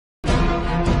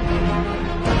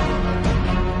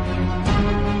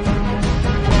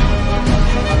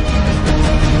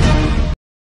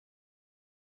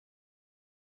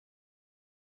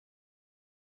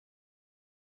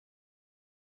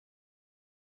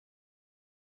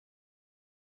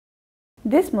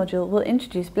This module will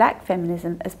introduce Black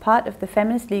feminism as part of the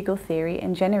Feminist Legal Theory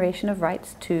and Generation of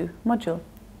Rights 2 module.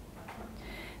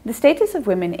 The status of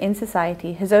women in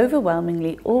society has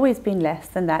overwhelmingly always been less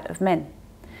than that of men.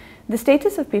 The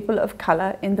status of people of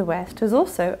colour in the West has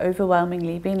also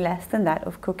overwhelmingly been less than that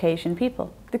of Caucasian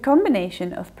people. The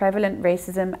combination of prevalent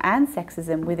racism and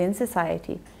sexism within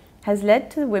society has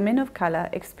led to women of colour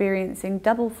experiencing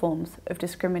double forms of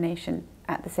discrimination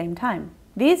at the same time.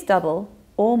 These double,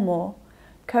 or more,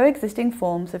 coexisting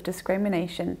forms of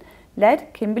discrimination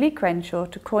led Kimberly Crenshaw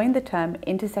to coin the term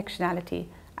intersectionality,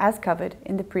 as covered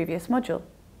in the previous module.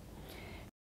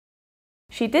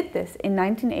 She did this in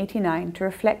 1989 to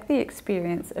reflect the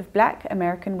experience of Black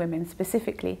American women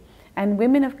specifically, and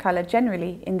women of colour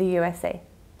generally in the USA.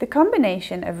 The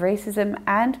combination of racism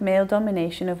and male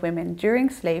domination of women during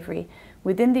slavery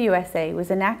within the USA was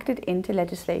enacted into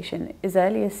legislation as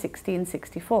early as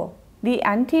 1664. The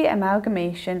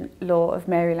Anti-Amalgamation Law of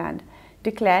Maryland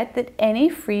declared that any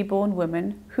freeborn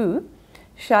woman who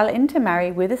shall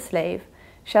intermarry with a slave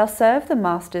shall serve the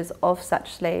masters of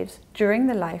such slaves during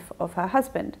the life of her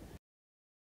husband,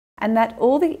 and that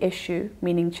all the issue,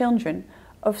 meaning children,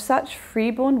 of such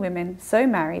freeborn women so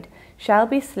married shall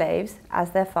be slaves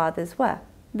as their fathers were.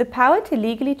 The power to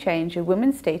legally change a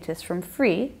woman's status from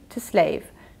free to slave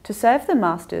to serve the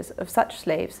masters of such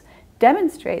slaves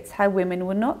demonstrates how women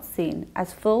were not seen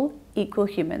as full, equal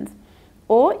humans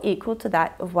or equal to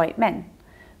that of white men,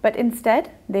 but instead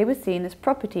they were seen as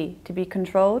property to be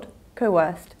controlled,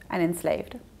 coerced, and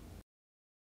enslaved.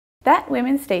 That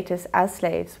women's status as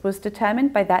slaves was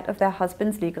determined by that of their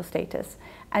husband's legal status,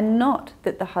 and not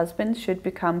that the husband should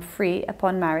become free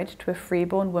upon marriage to a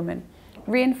freeborn woman,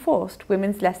 reinforced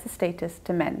women's lesser status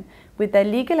to men, with their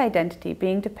legal identity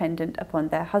being dependent upon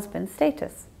their husband's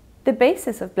status. The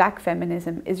basis of Black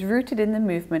feminism is rooted in the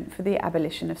movement for the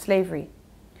abolition of slavery.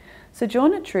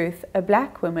 Sojourner Truth, a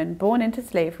Black woman born into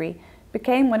slavery,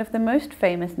 became one of the most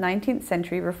famous 19th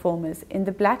century reformers in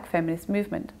the Black feminist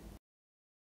movement.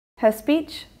 Her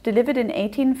speech, delivered in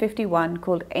 1851,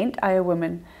 called "Ain't I a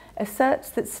Woman?", asserts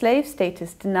that slave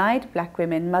status denied Black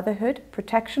women motherhood,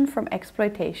 protection from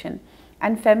exploitation,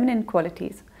 and feminine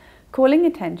qualities, calling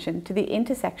attention to the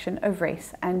intersection of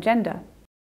race and gender.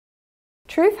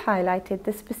 Truth highlighted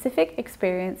the specific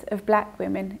experience of Black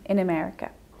women in America.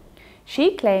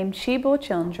 She claimed she bore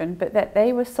children, but that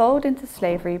they were sold into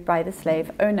slavery by the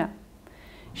slave owner.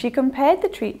 She compared the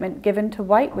treatment given to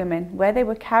white women where they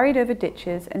were carried over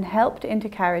ditches and helped into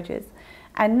carriages,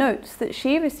 and notes that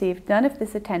she received none of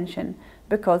this attention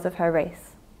because of her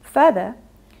race. Further,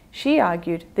 she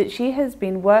argued that she has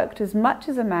been worked as much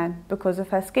as a man because of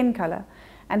her skin colour,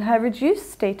 and her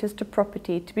reduced status to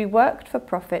property to be worked for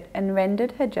profit and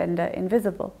rendered her gender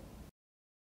invisible.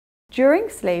 During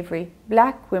slavery,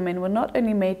 Black women were not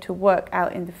only made to work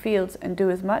out in the fields and do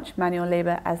as much manual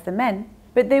labour as the men,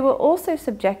 but they were also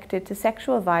subjected to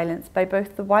sexual violence by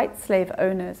both the white slave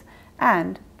owners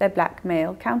and their Black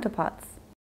male counterparts.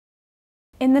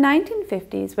 In the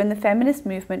 1950s, when the feminist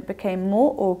movement became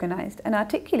more organised and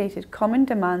articulated common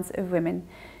demands of women,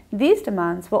 these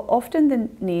demands were often the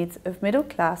needs of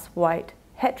middle-class, white,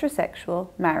 heterosexual,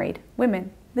 married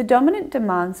women. The dominant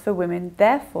demands for women,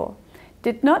 therefore,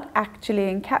 did not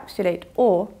actually encapsulate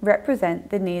or represent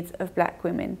the needs of Black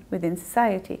women within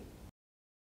society.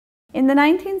 In the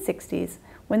 1960s,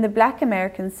 when the Black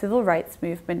American civil rights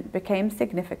movement became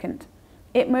significant,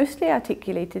 it mostly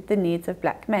articulated the needs of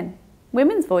Black men.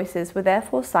 Women's voices were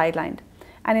therefore sidelined,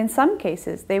 and in some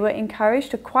cases they were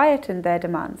encouraged to quieten their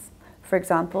demands. For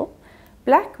example,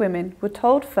 Black women were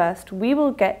told first, "We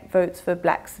will get votes for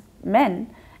Black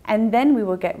men, and then we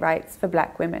will get rights for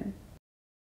Black women."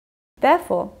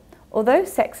 Therefore, although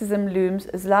sexism looms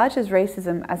as large as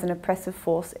racism as an oppressive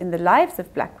force in the lives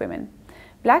of Black women,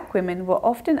 Black women were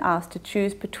often asked to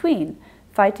choose between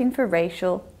fighting for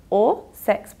racial or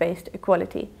sex-based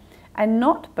equality, and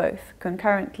not both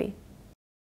concurrently.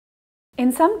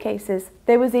 In some cases,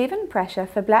 there was even pressure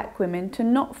for Black women to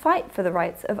not fight for the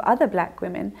rights of other Black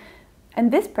women,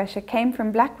 and this pressure came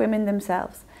from Black women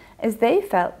themselves, as they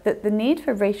felt that the need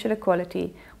for racial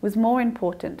equality was more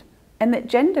important, and that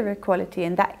gender equality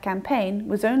in that campaign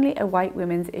was only a white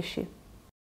women's issue.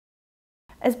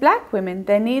 As Black women,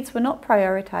 their needs were not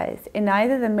prioritized in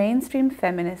either the mainstream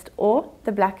feminist or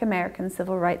the Black American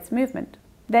civil rights movement.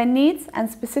 Their needs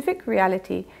and specific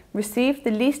reality received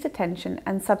the least attention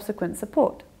and subsequent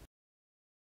support.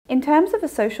 In terms of a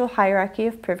social hierarchy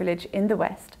of privilege in the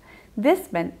West,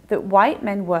 this meant that white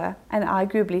men were, and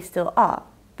arguably still are,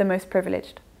 the most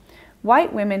privileged.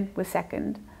 White women were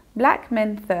second, Black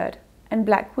men third, and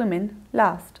Black women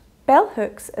last. Bell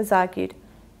Hooks has argued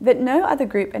that no other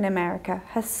group in America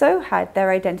has so had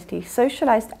their identity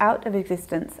socialized out of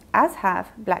existence as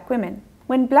have black women.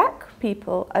 When black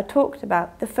people are talked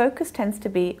about, the focus tends to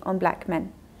be on black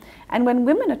men, and when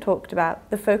women are talked about,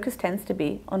 the focus tends to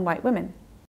be on white women.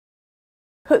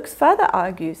 Hooks further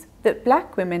argues that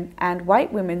black women and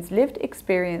white women's lived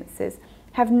experiences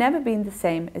have never been the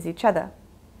same as each other.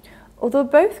 Although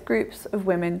both groups of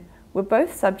women were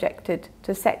both subjected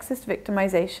to sexist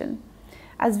victimization,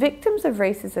 as victims of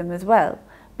racism as well,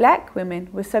 black women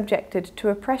were subjected to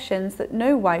oppressions that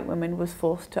no white woman was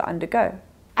forced to undergo.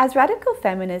 As radical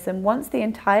feminism wants the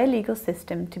entire legal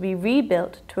system to be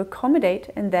rebuilt to accommodate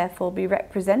and therefore be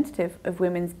representative of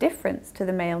women's difference to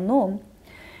the male norm,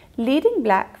 leading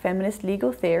black feminist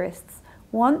legal theorists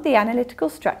want the analytical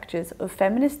structures of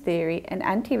feminist theory and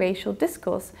anti-racial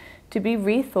discourse to be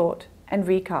rethought and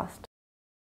recast.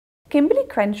 Kimberly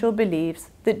Crenshaw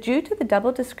believes that due to the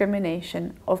double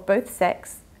discrimination of both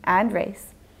sex and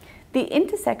race, the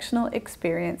intersectional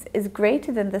experience is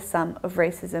greater than the sum of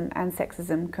racism and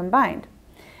sexism combined.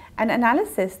 An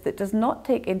analysis that does not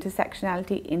take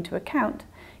intersectionality into account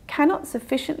cannot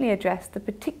sufficiently address the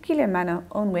particular manner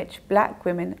on which black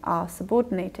women are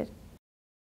subordinated.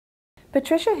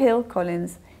 Patricia Hill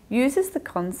Collins uses the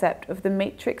concept of the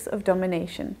matrix of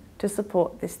domination to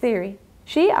support this theory.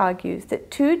 She argues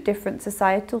that two different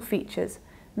societal features,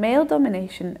 male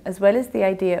domination as well as the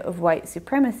idea of white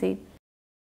supremacy,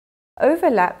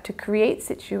 overlap to create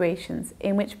situations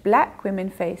in which black women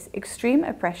face extreme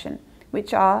oppression,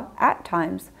 which are, at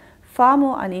times, far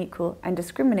more unequal and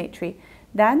discriminatory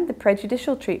than the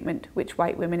prejudicial treatment which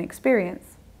white women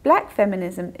experience. Black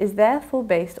feminism is therefore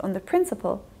based on the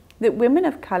principle that women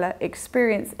of colour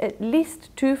experience at least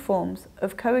two forms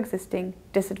of coexisting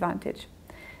disadvantage,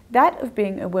 that of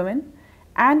being a woman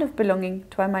and of belonging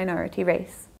to a minority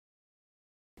race.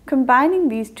 Combining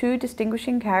these two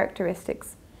distinguishing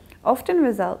characteristics often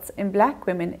results in black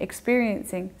women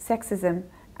experiencing sexism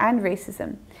and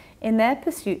racism in their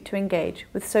pursuit to engage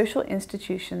with social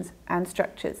institutions and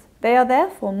structures. They are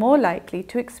therefore more likely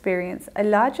to experience a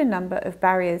larger number of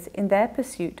barriers in their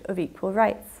pursuit of equal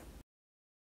rights.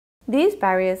 These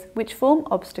barriers, which form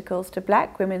obstacles to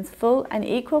black women's full and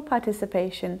equal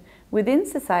participation within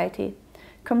society,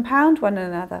 compound one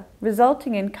another,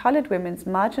 resulting in coloured women's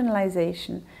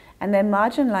marginalisation and their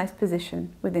marginalised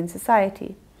position within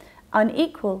society,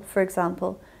 unequal, for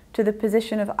example, to the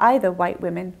position of either white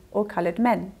women or coloured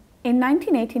men. In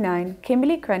 1989,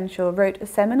 Kimberly Crenshaw wrote a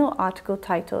seminal article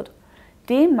titled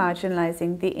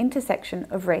 "Demarginalizing the Intersection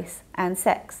of Race and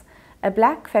Sex, a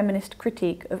Black Feminist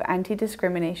Critique of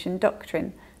Anti-Discrimination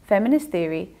Doctrine, Feminist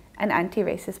Theory, and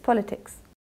Anti-Racist Politics."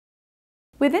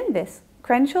 Within this,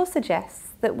 Crenshaw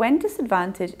suggests that when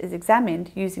disadvantage is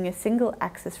examined using a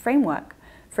single-axis framework,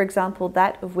 for example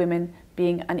that of women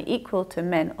being unequal to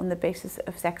men on the basis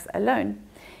of sex alone,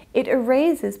 it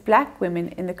erases black women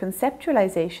in the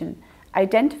conceptualization,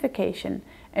 identification,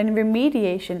 and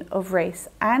remediation of race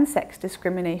and sex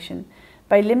discrimination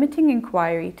by limiting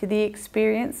inquiry to the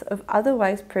experience of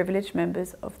otherwise privileged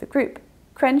members of the group.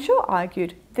 Crenshaw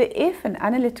argued that if an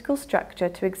analytical structure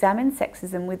to examine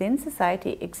sexism within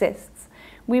society exists,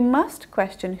 we must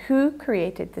question who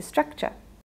created the structure.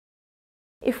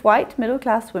 If white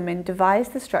middle-class women devise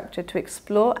the structure to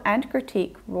explore and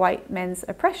critique white men's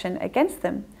oppression against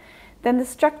them, then the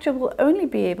structure will only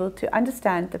be able to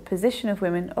understand the position of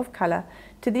women of colour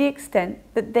to the extent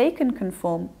that they can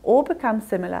conform or become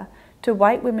similar to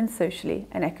white women socially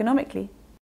and economically.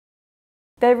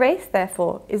 Their race,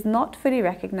 therefore, is not fully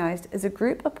recognised as a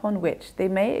group upon which they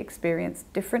may experience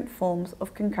different forms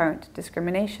of concurrent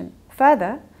discrimination.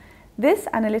 Further, this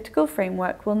analytical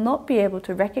framework will not be able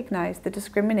to recognise the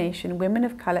discrimination women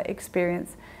of colour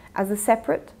experience as a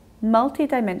separate,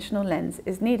 multi-dimensional lens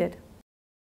is needed.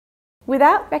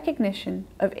 Without recognition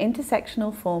of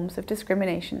intersectional forms of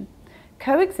discrimination,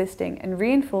 coexisting and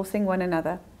reinforcing one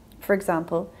another, for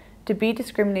example, to be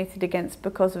discriminated against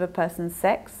because of a person's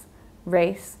sex,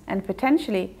 race, and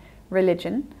potentially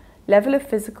religion, level of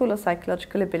physical or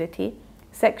psychological ability,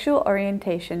 sexual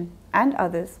orientation, and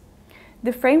others,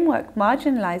 the framework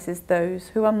marginalizes those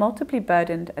who are multiply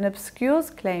burdened and obscures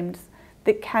claims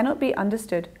that cannot be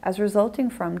understood as resulting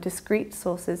from discrete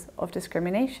sources of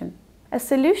discrimination. A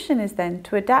solution is then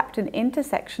to adapt an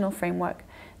intersectional framework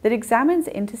that examines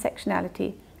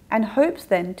intersectionality and hopes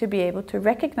then to be able to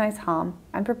recognize harm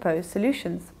and propose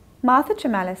solutions. Martha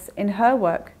Chamalis, in her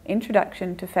work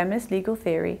Introduction to Feminist Legal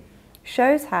Theory,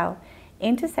 shows how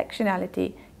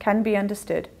intersectionality can be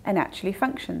understood and actually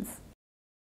functions.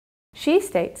 She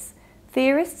states,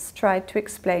 theorists tried to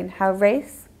explain how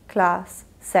race, class,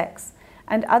 sex,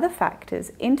 and other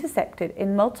factors intersected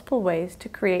in multiple ways to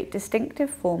create distinctive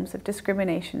forms of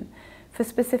discrimination for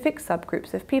specific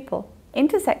subgroups of people.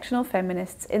 Intersectional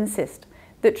feminists insist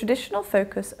that traditional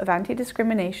focus of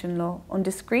anti-discrimination law on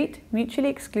discrete, mutually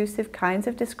exclusive kinds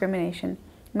of discrimination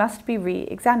must be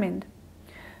re-examined.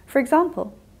 For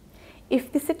example,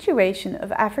 if the situation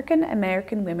of African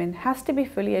American women has to be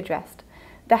fully addressed,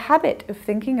 the habit of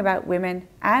thinking about women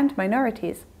and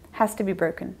minorities has to be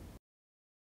broken.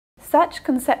 Such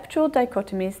conceptual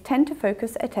dichotomies tend to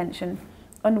focus attention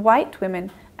on white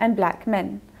women and black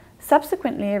men,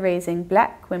 subsequently erasing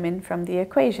black women from the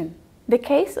equation. The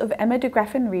case of Emma de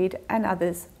Graffenried and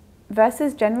others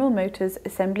versus General Motors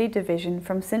Assembly Division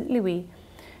from St. Louis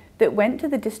that went to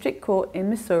the District Court in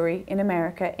Missouri in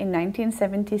America in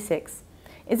 1976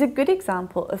 is a good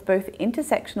example of both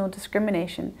intersectional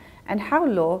discrimination and how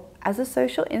law, as a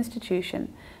social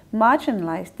institution,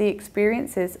 marginalized the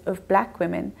experiences of black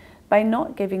women by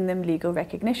not giving them legal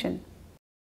recognition.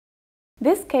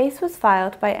 This case was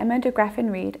filed by Emma de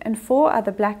Graffenried and 4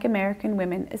 other black American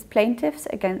women as plaintiffs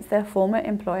against their former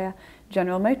employer,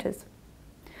 General Motors.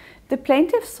 The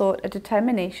plaintiffs sought a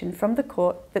determination from the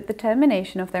court that the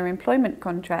termination of their employment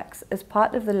contracts as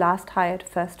part of the last hired,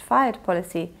 first fired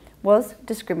policy was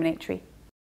discriminatory.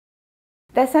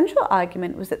 Their central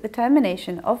argument was that the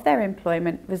termination of their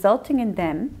employment resulting in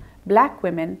them, black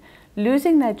women,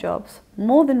 losing their jobs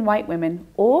more than white women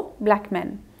or black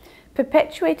men,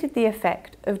 perpetuated the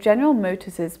effect of General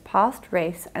Motors' past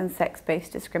race and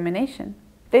sex-based discrimination.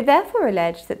 They therefore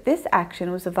alleged that this action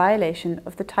was a violation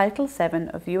of the Title VII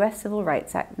of the U.S. Civil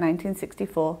Rights Act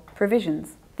 1964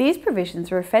 provisions. These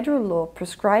provisions were a federal law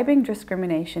prescribing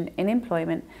discrimination in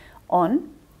employment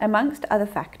on, amongst other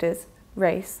factors,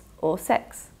 race or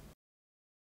sex.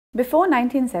 Before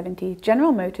 1970,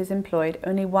 General Motors employed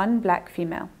only one black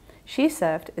female. She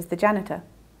served as the janitor.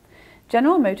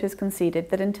 General Motors conceded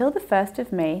that until the 1st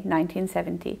of May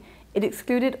 1970, it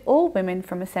excluded all women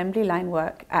from assembly line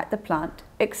work at the plant,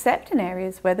 except in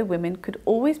areas where the women could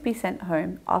always be sent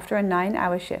home after a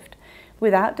 9-hour shift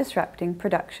without disrupting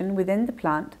production within the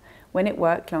plant when it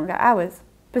worked longer hours.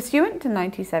 Pursuant to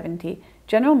 1970,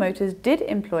 General Motors did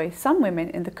employ some women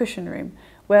in the cushion room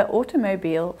where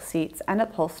automobile seats and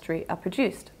upholstery are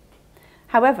produced.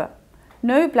 However,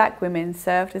 no black women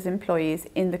served as employees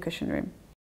in the cushion room.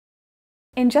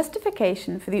 In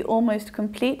justification for the almost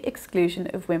complete exclusion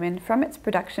of women from its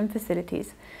production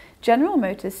facilities, General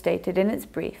Motors stated in its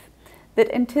brief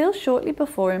that until shortly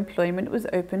before employment was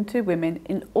open to women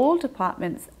in all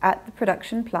departments at the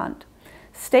production plant,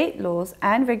 state laws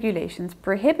and regulations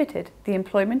prohibited the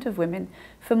employment of women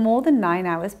for more than 9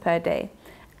 hours per day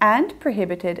and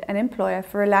prohibited an employer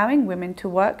for allowing women to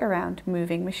work around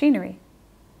moving machinery.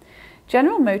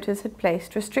 General Motors had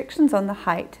placed restrictions on the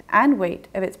height and weight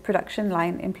of its production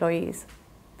line employees.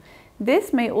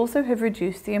 This may also have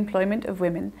reduced the employment of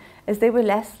women as they were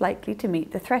less likely to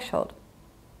meet the threshold.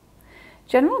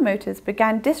 General Motors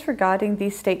began disregarding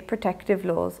these state protective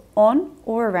laws on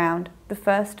or around the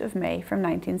 1st of May from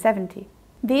 1970.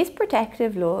 These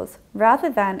protective laws, rather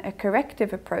than a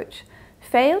corrective approach,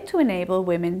 failed to enable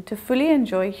women to fully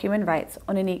enjoy human rights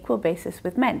on an equal basis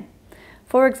with men.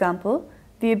 For example,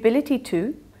 the ability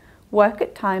to work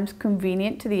at times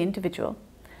convenient to the individual,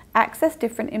 access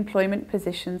different employment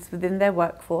positions within their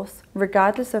workforce,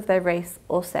 regardless of their race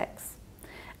or sex,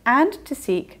 and to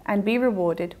seek and be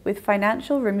rewarded with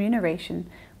financial remuneration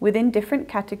within different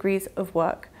categories of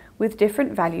work with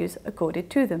different values accorded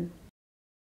to them.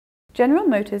 General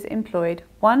Motors employed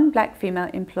one black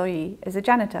female employee as a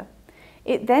janitor.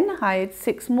 It then hired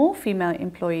 6 more female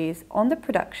employees on the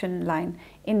production line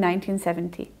in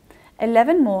 1970.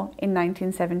 11 more in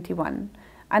 1971,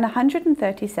 and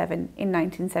 137 in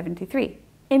 1973.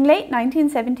 In late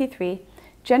 1973,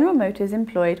 General Motors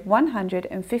employed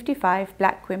 155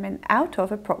 black women out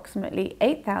of approximately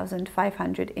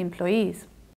 8,500 employees.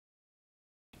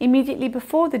 Immediately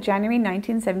before the January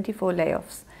 1974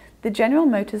 layoffs, the General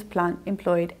Motors plant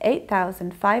employed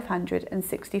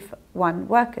 8,561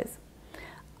 workers.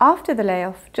 After the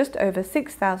layoff, just over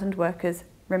 6,000 workers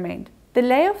remained. The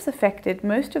layoffs affected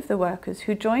most of the workers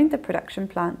who joined the production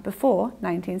plant before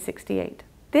 1968.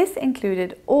 This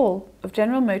included all of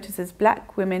General Motors'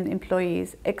 black women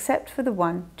employees except for the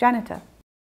one janitor.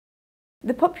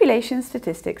 The population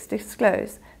statistics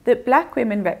disclose that black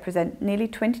women represent nearly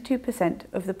 22%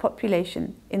 of the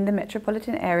population in the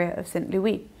metropolitan area of St.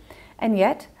 Louis, and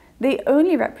yet they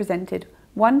only represented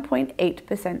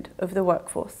 1.8% of the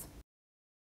workforce.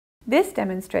 This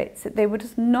demonstrates that they were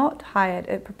just not hired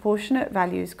at proportionate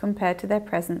values compared to their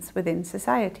presence within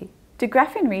society. De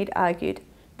Graffenried argued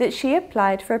that she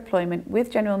applied for employment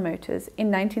with General Motors in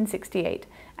 1968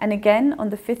 and again on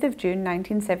the 5th of June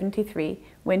 1973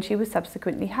 when she was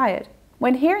subsequently hired.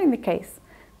 When hearing the case,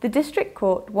 the district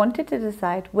court wanted to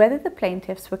decide whether the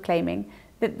plaintiffs were claiming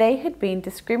that they had been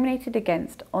discriminated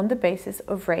against on the basis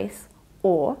of race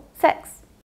or sex.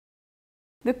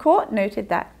 The court noted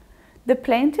that the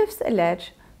plaintiffs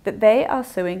allege that they are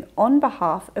suing on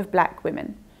behalf of black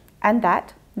women and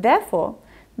that, therefore,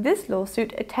 this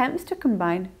lawsuit attempts to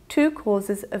combine two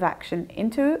causes of action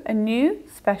into a new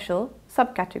special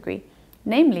subcategory,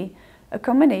 namely a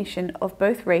combination of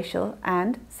both racial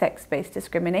and sex-based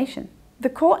discrimination. The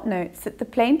court notes that the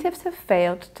plaintiffs have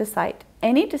failed to cite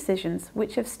any decisions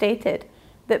which have stated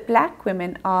that black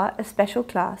women are a special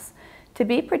class to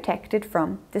be protected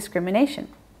from discrimination.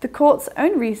 The court's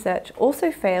own research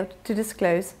also failed to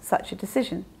disclose such a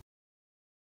decision.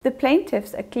 The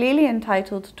plaintiffs are clearly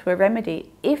entitled to a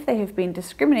remedy if they have been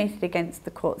discriminated against,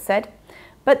 the court said,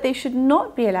 but they should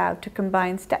not be allowed to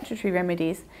combine statutory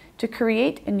remedies to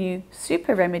create a new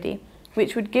super remedy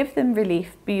which would give them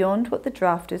relief beyond what the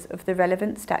drafters of the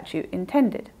relevant statute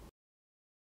intended.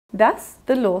 Thus,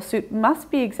 the lawsuit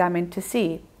must be examined to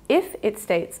see if it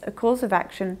states a cause of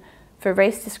action for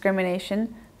race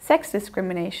discrimination, sex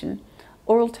discrimination,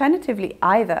 or alternatively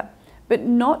either, but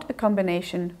not a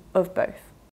combination of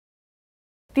both.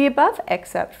 The above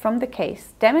excerpt from the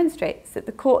case demonstrates that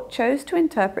the court chose to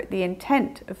interpret the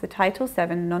intent of the Title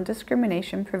VII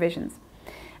non-discrimination provisions,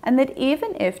 and that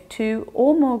even if two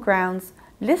or more grounds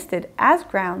listed as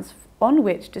grounds on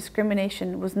which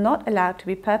discrimination was not allowed to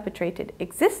be perpetrated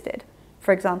existed,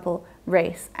 for example,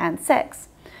 race and sex,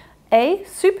 a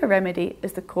super remedy,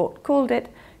 as the court called it,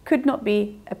 could not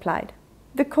be applied.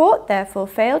 The court therefore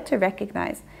failed to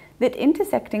recognize that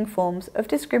intersecting forms of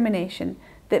discrimination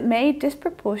that may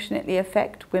disproportionately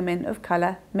affect women of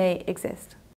colour may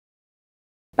exist.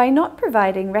 By not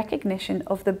providing recognition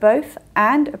of the both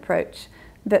and approach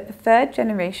that the third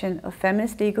generation of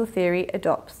feminist legal theory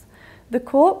adopts, the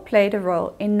court played a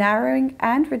role in narrowing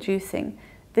and reducing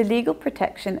the legal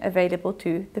protection available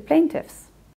to the plaintiffs.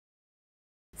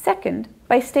 Second,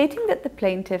 by stating that the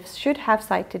plaintiffs should have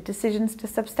cited decisions to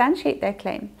substantiate their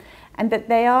claim and that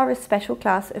they are a special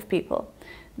class of people,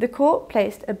 the court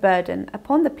placed a burden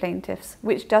upon the plaintiffs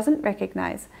which doesn't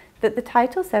recognise that the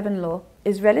Title VII law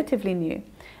is relatively new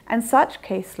and such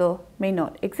case law may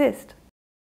not exist.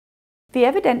 The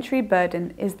evidentiary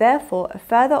burden is therefore a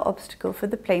further obstacle for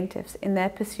the plaintiffs in their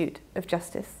pursuit of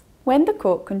justice. When the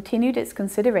court continued its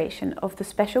consideration of the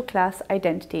special class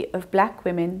identity of black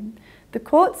women, the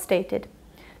court stated,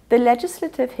 "The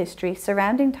legislative history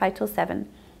surrounding Title VII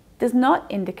does not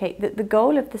indicate that the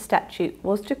goal of the statute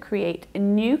was to create a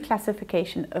new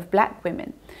classification of black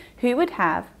women who would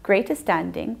have greater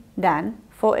standing than,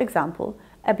 for example,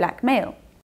 a black male.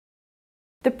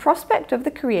 The prospect of the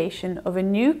creation of a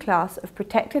new class of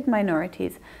protected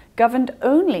minorities governed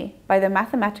only by the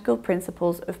mathematical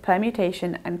principles of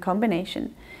permutation and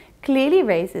combination clearly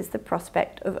raises the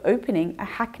prospect of opening a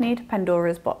hackneyed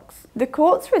Pandora's box." The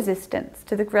court's resistance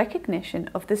to the recognition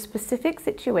of the specific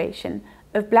situation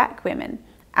of black women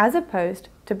as opposed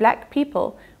to black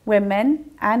people where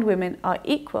men and women are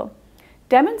equal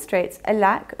demonstrates a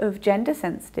lack of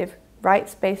gender-sensitive,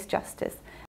 rights-based justice.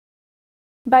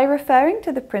 By referring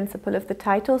to the principle of the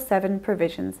Title VII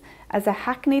provisions as a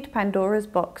hackneyed Pandora's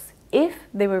box if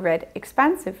they were read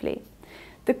expansively,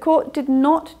 the court did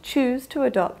not choose to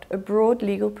adopt a broad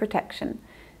legal protection.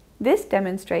 This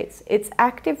demonstrates its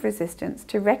active resistance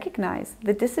to recognize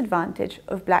the disadvantage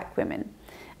of black women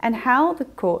and how the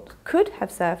court could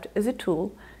have served as a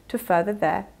tool to further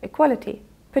their equality.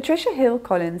 Patricia Hill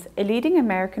Collins, a leading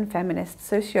American feminist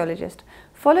sociologist,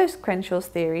 follows Crenshaw's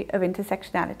theory of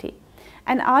intersectionality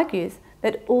and argues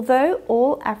that although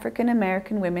all African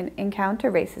American women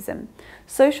encounter racism,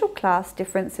 social class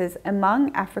differences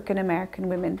among African American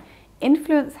women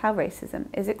influence how racism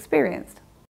is experienced.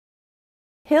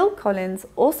 Hill Collins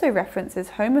also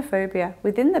references homophobia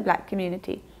within the black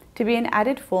community to be an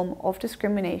added form of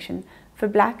discrimination for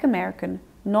black American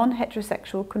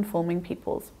non-heterosexual conforming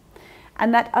peoples,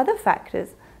 and that other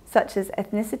factors such as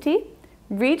ethnicity,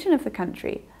 region of the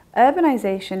country,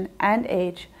 urbanization, and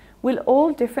age will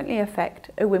all differently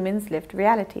affect a woman's lived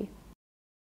reality.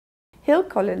 Hill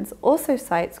Collins also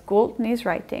cites Gwaltney's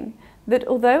writing that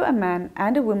although a man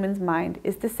and a woman's mind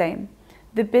is the same,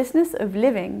 the business of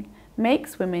living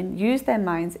makes women use their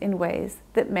minds in ways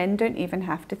that men don't even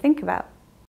have to think about.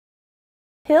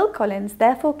 Hill Collins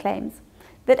therefore claims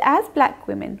that as black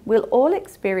women will all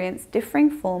experience differing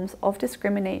forms of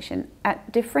discrimination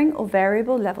at differing or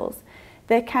variable levels,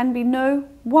 there can be no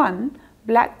one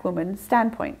black woman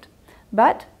standpoint,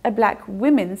 but a black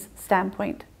women's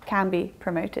standpoint can be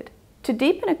promoted. To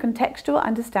deepen a contextual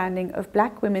understanding of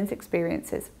black women's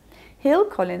experiences, Hill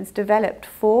Collins developed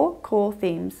 4 core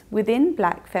themes within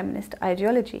black feminist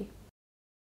ideology.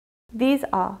 These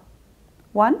are: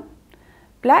 1.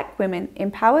 Black women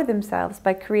empower themselves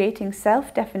by creating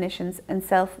self-definitions and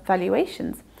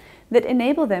self-valuations that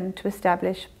enable them to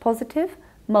establish positive,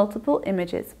 multiple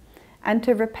images and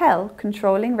to repel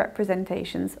controlling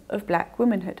representations of black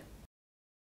womanhood.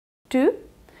 2.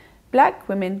 Black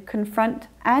women confront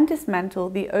and dismantle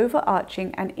the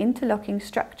overarching and interlocking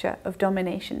structure of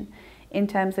domination in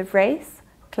terms of race,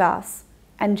 class,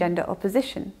 and gender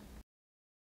opposition.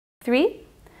 3.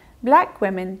 Black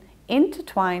women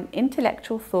intertwine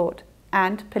intellectual thought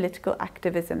and political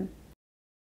activism.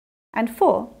 And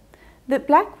 4. That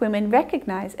black women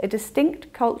recognize a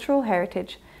distinct cultural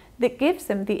heritage that gives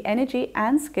them the energy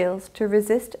and skills to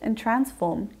resist and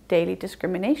transform daily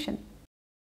discrimination.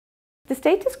 The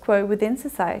status quo within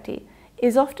society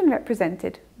is often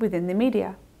represented within the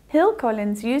media. Hill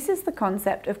Collins uses the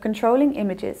concept of controlling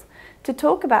images to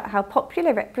talk about how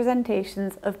popular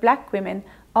representations of black women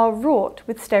are wrought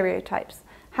with stereotypes,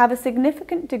 have a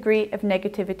significant degree of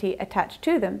negativity attached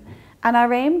to them, and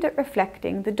are aimed at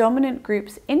reflecting the dominant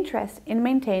group's interest in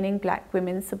maintaining black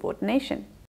women's subordination.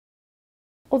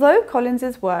 Although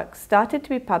Collins's work started to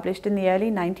be published in the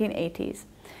early 1980s,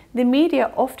 the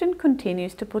media often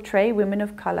continues to portray women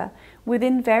of colour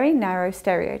within very narrow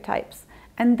stereotypes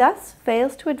and thus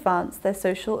fails to advance their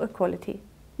social equality.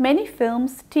 Many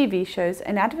films, TV shows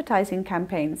and advertising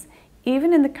campaigns,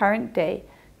 even in the current day,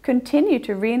 continue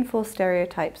to reinforce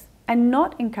stereotypes and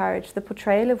not encourage the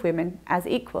portrayal of women as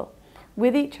equal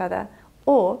with each other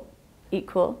or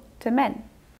equal to men.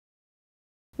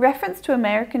 Reference to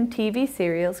American TV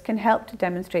serials can help to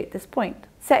demonstrate this point.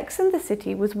 Sex and the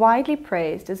City was widely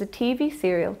praised as a TV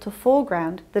serial to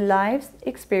foreground the lives,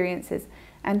 experiences,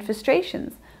 and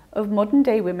frustrations of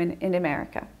modern-day women in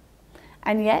America.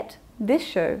 And yet, this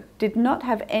show did not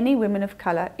have any women of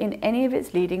colour in any of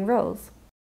its leading roles.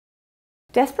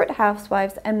 Desperate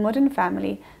Housewives and Modern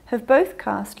Family have both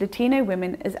cast Latino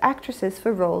women as actresses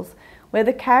for roles where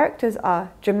the characters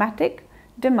are dramatic,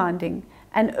 demanding,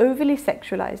 and overly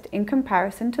sexualized in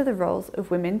comparison to the roles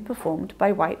of women performed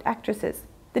by white actresses.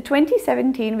 The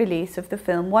 2017 release of the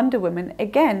film Wonder Woman,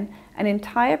 again an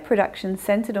entire production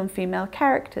centered on female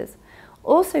characters,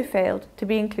 also failed to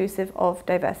be inclusive of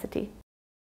diversity.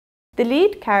 The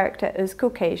lead character is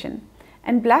Caucasian,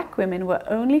 and black women were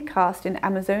only cast in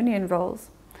Amazonian roles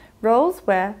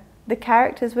where the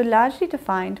characters were largely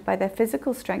defined by their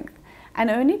physical strength and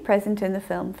only present in the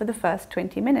film for the first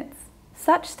 20 minutes.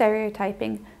 Such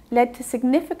stereotyping led to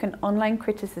significant online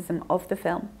criticism of the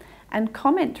film, and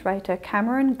comment writer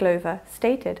Cameron Glover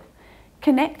stated,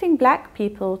 "Connecting black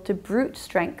people to brute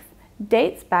strength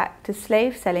dates back to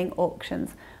slave-selling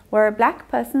auctions where a black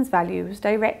person's value was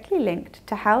directly linked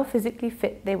to how physically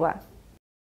fit they were."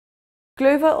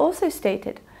 Glover also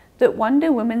stated that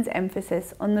Wonder Woman's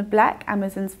emphasis on the black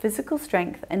Amazon's physical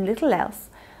strength and little else,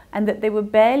 and that they were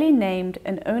barely named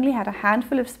and only had a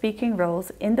handful of speaking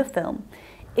roles in the film,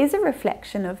 is a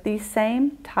reflection of these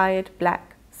same tired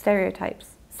black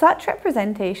stereotypes. Such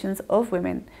representations of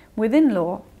women within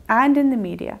law and in the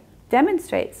media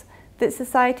demonstrates that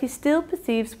society still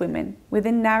perceives women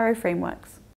within narrow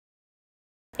frameworks.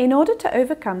 In order to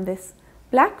overcome this,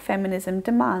 black feminism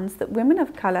demands that women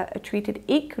of colour are treated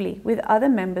equally with other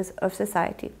members of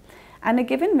society and are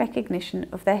given recognition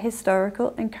of their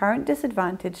historical and current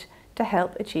disadvantage to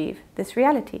help achieve this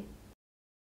reality.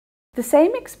 The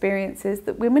same experiences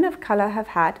that women of colour have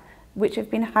had, which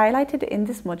have been highlighted in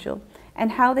this module,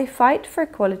 and how they fight for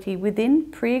equality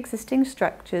within pre-existing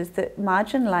structures that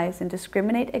marginalise and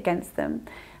discriminate against them,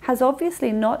 has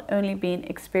obviously not only been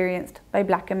experienced by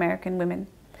Black American women.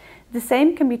 The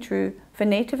same can be true for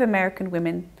Native American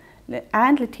women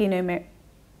and Latino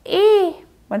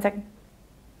American.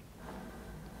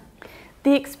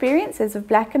 The experiences of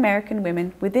Black American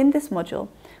women within this module,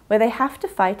 where they have to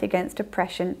fight against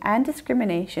oppression and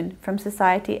discrimination from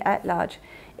society at large,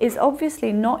 is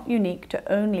obviously not unique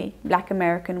to only Black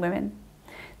American women.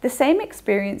 The same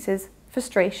experiences,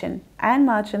 frustration, and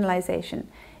marginalization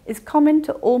is common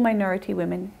to all minority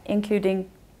women, including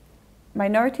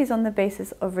minorities on the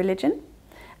basis of religion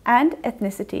and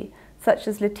ethnicity, such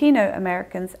as Latino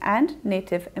Americans and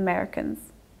Native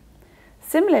Americans.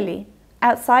 Similarly,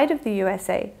 outside of the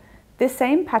USA, this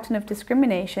same pattern of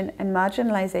discrimination and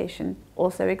marginalization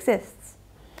also exists.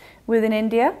 Within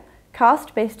India,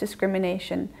 caste-based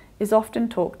discrimination is often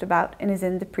talked about and is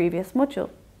in the previous module.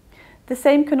 The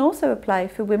same can also apply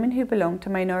for women who belong to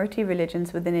minority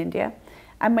religions within India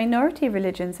and minority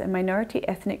religions and minority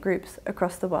ethnic groups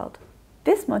across the world.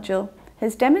 This module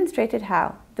has demonstrated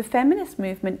how the feminist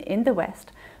movement in the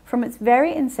West, from its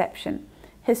very inception,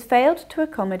 has failed to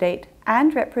accommodate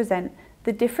and represent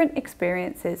the different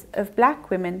experiences of Black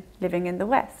women living in the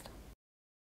West.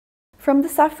 From the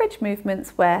suffrage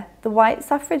movements where the white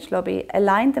suffrage lobby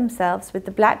aligned themselves with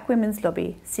the Black women's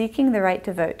lobby seeking the right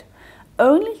to vote,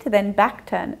 only to then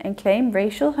backturn and claim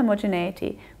racial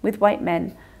homogeneity with white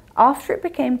men after it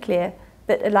became clear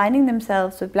that aligning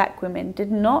themselves with Black women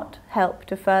did not help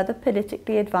to further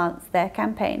politically advance their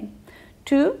campaign,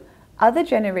 to other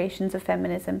generations of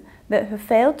feminism that have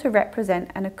failed to represent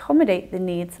and accommodate the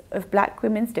needs of Black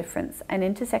women's difference and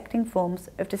intersecting forms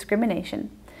of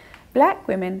discrimination. Black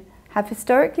women have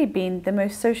historically been the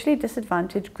most socially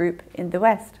disadvantaged group in the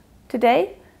West.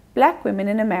 Today, Black women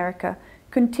in America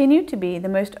continue to be the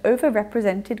most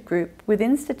overrepresented group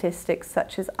within statistics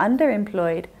such as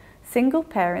underemployed, single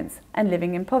parents, and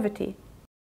living in poverty.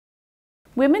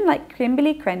 Women like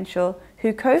Kimberly Crenshaw,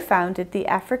 who co-founded the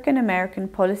African American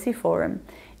Policy Forum,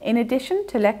 in addition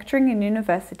to lecturing in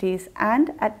universities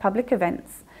and at public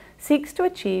events, seeks to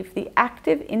achieve the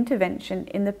active intervention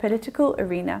in the political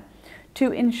arena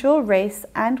to ensure race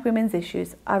and women's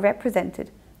issues are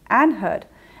represented and heard,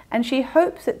 and she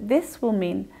hopes that this will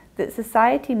mean that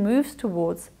society moves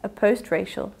towards a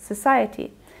post-racial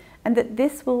society, and that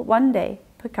this will one day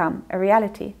become a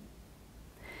reality.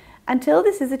 Until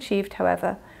this is achieved,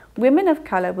 however, women of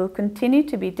colour will continue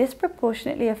to be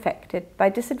disproportionately affected by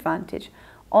disadvantage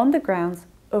on the grounds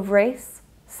of race,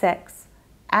 sex,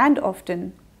 and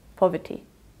often poverty.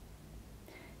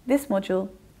 This module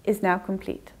is now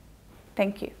complete.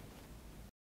 Thank you.